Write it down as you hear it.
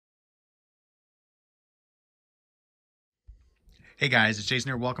Hey guys, it's Jason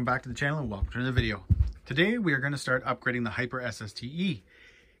here. Welcome back to the channel and welcome to another video. Today we are going to start upgrading the Hyper SSTE.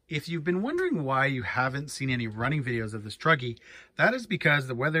 If you've been wondering why you haven't seen any running videos of this Truggy, that is because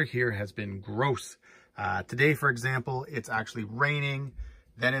the weather here has been gross. Today, for example, it's actually raining,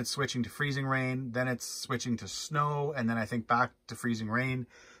 then it's switching to freezing rain, then it's switching to snow, and then I think back to freezing rain.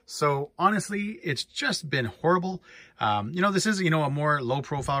 So honestly, it's just been horrible. This is, a more low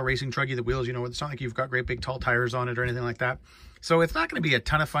profile racing Truggy. The wheels, it's not like you've got great big tall tires on it or anything like that. So it's not going to be a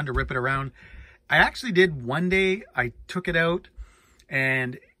ton of fun to rip it around. I actually did one day, I took it out,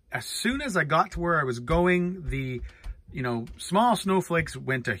 and as soon as I got to where I was going, the, small snowflakes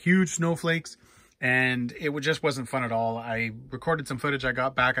went to huge snowflakes, and it just wasn't fun at all. I recorded some footage, I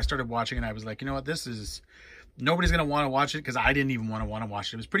got back, I started watching, and I was like, you know what, nobody's going to want to watch it, because I didn't even want to watch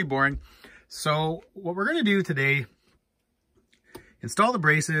it. It was pretty boring. So what we're going to do today, install the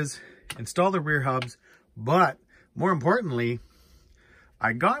braces, install the rear hubs, but more importantly,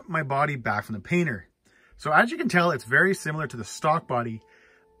 I got my body back from the painter. So as you can tell, it's very similar to the stock body.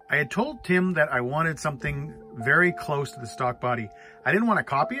 I had told Tim that I wanted something very close to the stock body. I didn't want to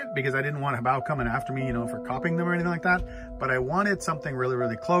copy it because I didn't want Hobao coming after me, for copying them or anything like that. But I wanted something really,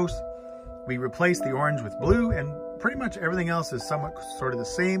 really close. We replaced the orange with blue, and pretty much everything else is somewhat sort of the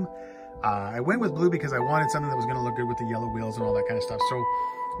same. I went with blue because I wanted something that was going to look good with the yellow wheels and all that kind of stuff. So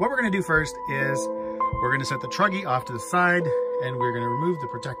what we're going to do first is we're going to set the Truggy off to the side, and we're going to remove the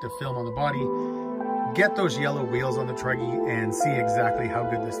protective film on the body, get those yellow wheels on the Truggy, and see exactly how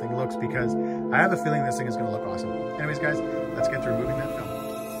good this thing looks, because I have a feeling this thing is going to look awesome. Anyways, guys, let's get to removing that film.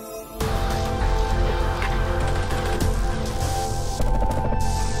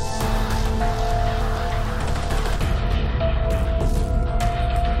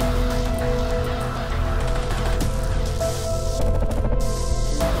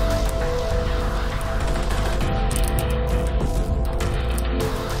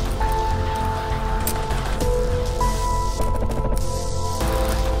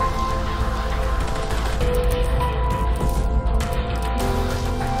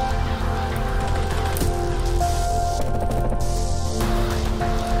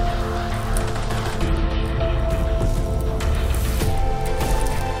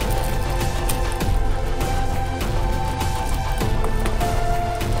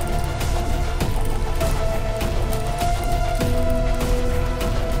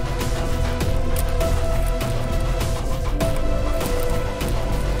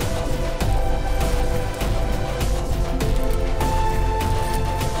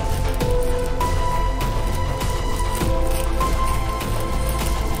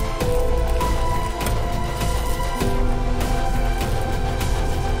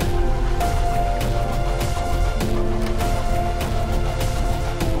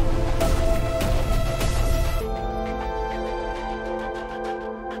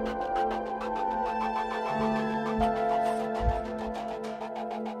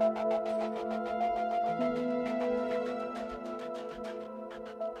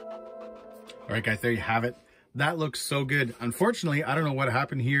 All right, guys, there you have it. That looks so good. Unfortunately, I don't know what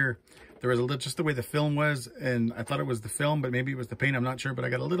happened here. There was just the way the film was, and I thought it was the film, but maybe it was the paint. I'm not sure, but I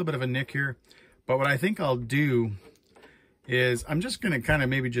got a little bit of a nick here. But what I think I'll do is I'm just going to kind of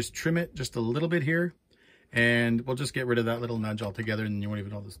maybe just trim it just a little bit here, and we'll just get rid of that little nudge altogether, and you won't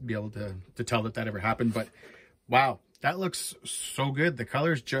even be able to tell that ever happened. But wow, that looks so good. The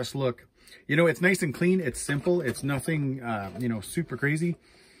colors just look, it's nice and clean. It's simple. It's nothing, super crazy.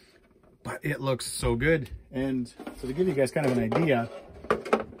 But it looks so good. And so to give you guys kind of an idea,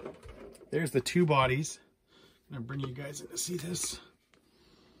 there's the two bodies. I'm gonna bring you guys in to see this.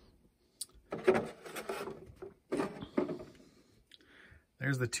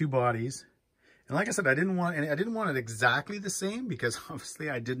 There's the two bodies. And like I said, I didn't want it exactly the same, because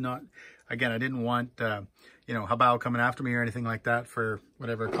obviously I didn't want, Hobao coming after me or anything like that for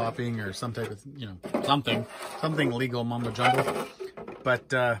whatever copying or some type of, something legal mumbo jumbo.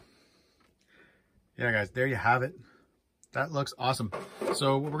 But, yeah, guys, there you have it. That looks awesome.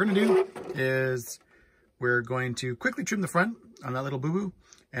 So what we're going to do is we're going to quickly trim the front on that little boo-boo,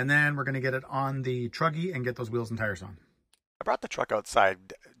 and then we're going to get it on the Truggy and get those wheels and tires on. I brought the truck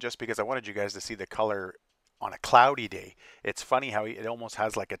outside just because I wanted you guys to see the color on a cloudy day. It's funny how it almost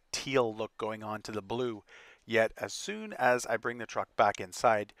has like a teal look going on to the blue. Yet as soon as I bring the truck back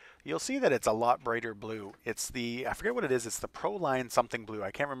inside, you'll see that it's a lot brighter blue. It's the, I forget what it is, it's the Proline something blue.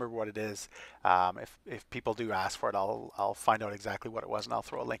 I can't remember what it is. If people do ask for it, I'll find out exactly what it was, and I'll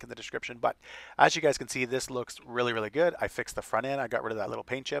throw a link in the description. But as you guys can see, this looks really, really good. I fixed the front end. I got rid of that little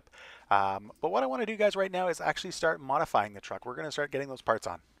paint chip. But what I want to do, guys, right now is actually start modifying the truck. We're going to start getting those parts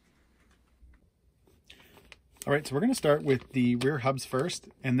on. All right, so we're going to start with the rear hubs first,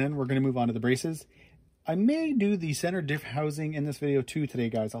 and then we're going to move on to the braces. I may do the center diff housing in this video too today,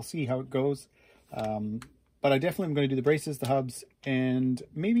 guys. I'll see how it goes. But I definitely am going to do the braces, the hubs, and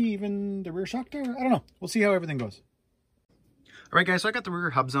maybe even the rear shock tower. I don't know. We'll see how everything goes. All right, guys, so I got the rear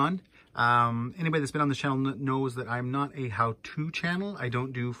hubs on. Anybody that's been on this channel knows that I'm not a how-to channel. I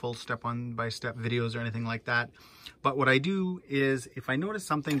don't do full step-by-step videos or anything like that. But what I do is if I notice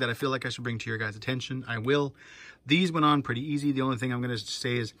something that I feel like I should bring to your guys' attention, I will. These went on pretty easy. The only thing I'm going to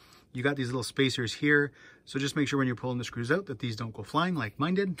say is you got these little spacers here. So just make sure when you're pulling the screws out that these don't go flying like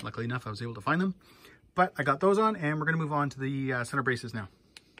mine did. Luckily enough, I was able to find them. But I got those on, and we're going to move on to the center braces now.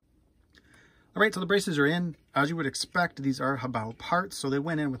 All right, so the braces are in. As you would expect, these are Hobao parts, so they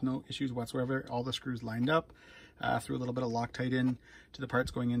went in with no issues whatsoever. All the screws lined up, threw a little bit of Loctite in to the parts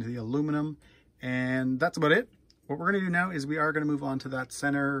going into the aluminum, and that's about it. What we're going to do now is we are going to move on to that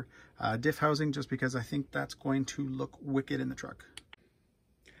center diff housing, just because I think that's going to look wicked in the truck.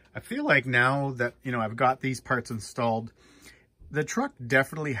 I feel like now that, you know, I've got these parts installed, the truck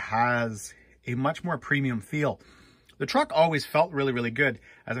definitely has a much more premium feel. The truck always felt really, really good.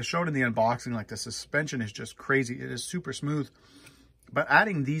 As I showed in the unboxing, like the suspension is just crazy. It is super smooth. But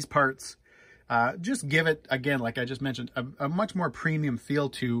adding these parts, just give it, again, like I just mentioned, a much more premium feel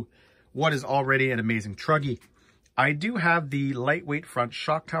to what is already an amazing Truggy. I do have the lightweight front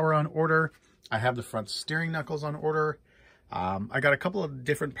shock tower on order. I have the front steering knuckles on order. I got a couple of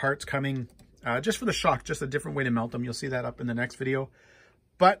different parts coming just for the shock, just a different way to melt them. You'll see that up in the next video.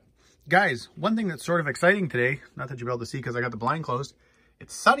 But guys, one thing that's sort of exciting today, not that you'll be able to see because I got the blind closed,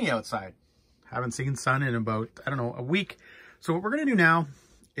 it's sunny outside. Haven't seen sun in about, I don't know, a week. So what we're going to do now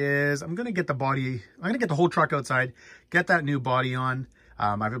is I'm going to get the the whole truck outside, get that new body on.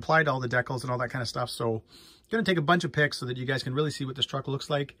 I've applied all the decals and all that kind of stuff. So I'm going to take a bunch of pics so that you guys can really see what this truck looks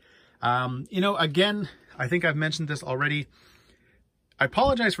like. You know, again, I think I've mentioned this already. I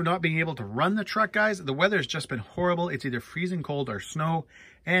apologize for not being able to run the truck, guys. The weather has just been horrible. It's either freezing cold or snow.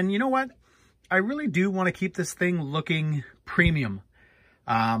 And you know what? I really do want to keep this thing looking premium.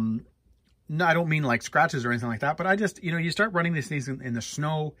 No, I don't mean like scratches or anything like that, but I just, you know, you start running these things in the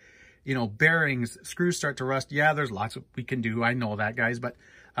snow, you know, bearings, screws start to rust. Yeah, there's lots of we can do. I know that, guys, but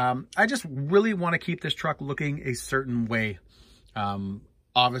I just really want to keep this truck looking a certain way.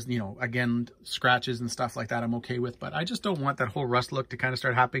 Obviously, you know, again, scratches and stuff like that I'm okay with, but I just don't want that whole rust look to kind of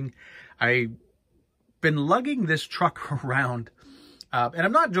start happening. I've been lugging this truck around, and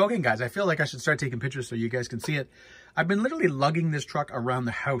I'm not joking, guys. I feel like I should start taking pictures so you guys can see it. I've been literally lugging this truck around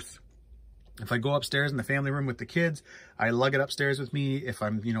the house. If I go upstairs in the family room with the kids, I lug it upstairs with me. If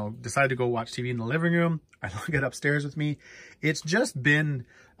I'm, you know, decide to go watch TV in the living room, I lug it upstairs with me. It's just been,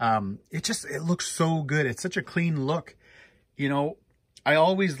 it looks so good. It's such a clean look. You know, I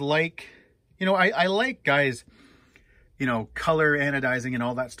always like, you know, I like, guys, you know, color anodizing and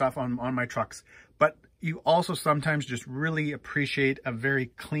all that stuff on my trucks. But you also sometimes just really appreciate a very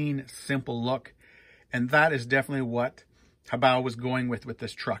clean, simple look. And that is definitely what Hobao was going with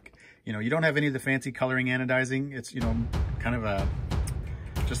this truck. You know, you don't have any of the fancy coloring anodizing. It's, you know, kind of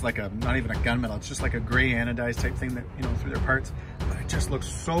just like not even a gunmetal. It's just like a gray anodized type thing that, you know, through their parts. But it just looks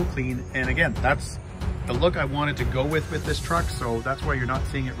so clean. And again, that's the look I wanted to go with this truck. So that's why you're not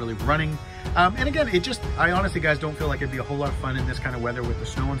seeing it really running. And again, I honestly, guys, don't feel like it'd be a whole lot of fun in this kind of weather with the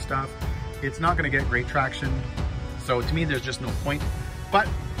snow and stuff. It's not going to get great traction. So to me, there's just no point. But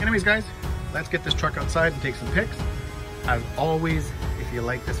anyways, guys, let's get this truck outside and take some pics. As always, if you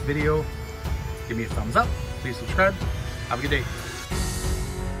like this video, give me a thumbs up. Please subscribe. Have a good day.